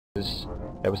because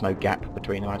there was no gap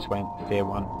between them. I just went F.E.A.R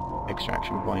 1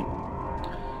 extraction point.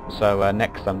 So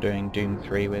next I'm doing Doom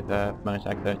 3 with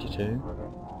Monotag 32.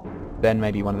 Then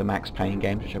maybe one of the Max Payne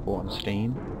games which I bought on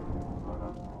Steam.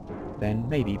 Then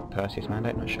maybe Perseus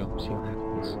Mandate, not sure, see what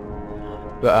happens.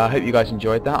 But I hope you guys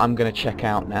enjoyed that. I'm going to check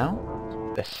out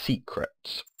now the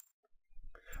secrets.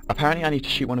 Apparently I need to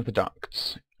shoot one of the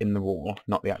ducts in the wall,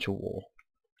 not the actual wall.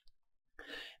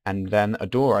 And then a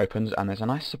door opens and there's a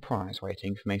nice surprise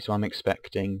waiting for me, so I'm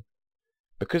expecting,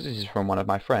 because this is from one of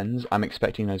my friends, I'm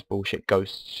expecting those bullshit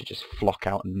ghosts to just flock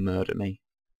out and murder me.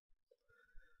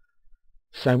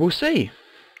 So we'll see.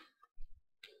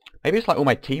 Maybe it's like all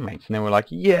my teammates and they were like,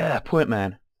 yeah, Point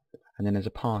Man. And then there's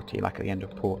a party like at the end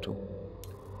of Portal.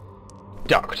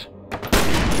 Duct!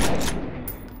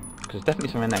 Because there's definitely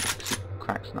something in there,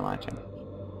 cracks in the lighting.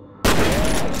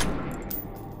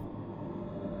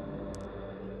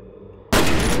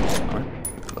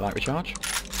 Alright, light recharge.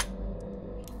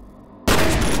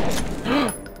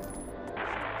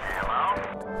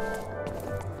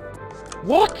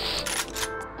 What?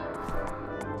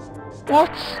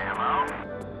 What?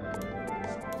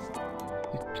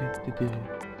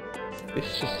 This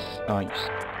is just... oh, you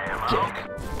dick.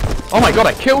 Oh my god,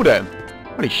 I killed him!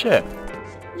 Holy shit.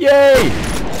 Yay!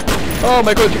 Oh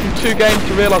my god, it took me 2 games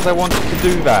to realise I wanted to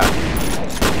do that.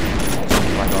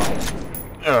 Oh my god.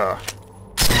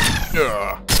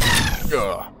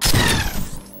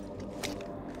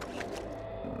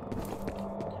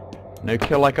 No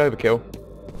kill like overkill.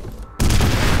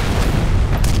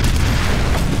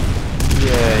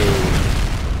 Yay.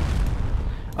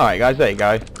 Alright guys, there you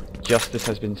go. Justice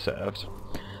has been served.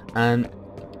 And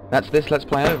that's this Let's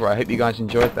Play over. I hope you guys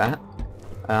enjoyed that.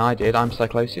 I did. I'm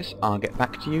Cyclosis. I'll get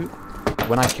back to you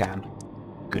when I can.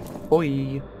 Good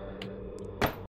boy.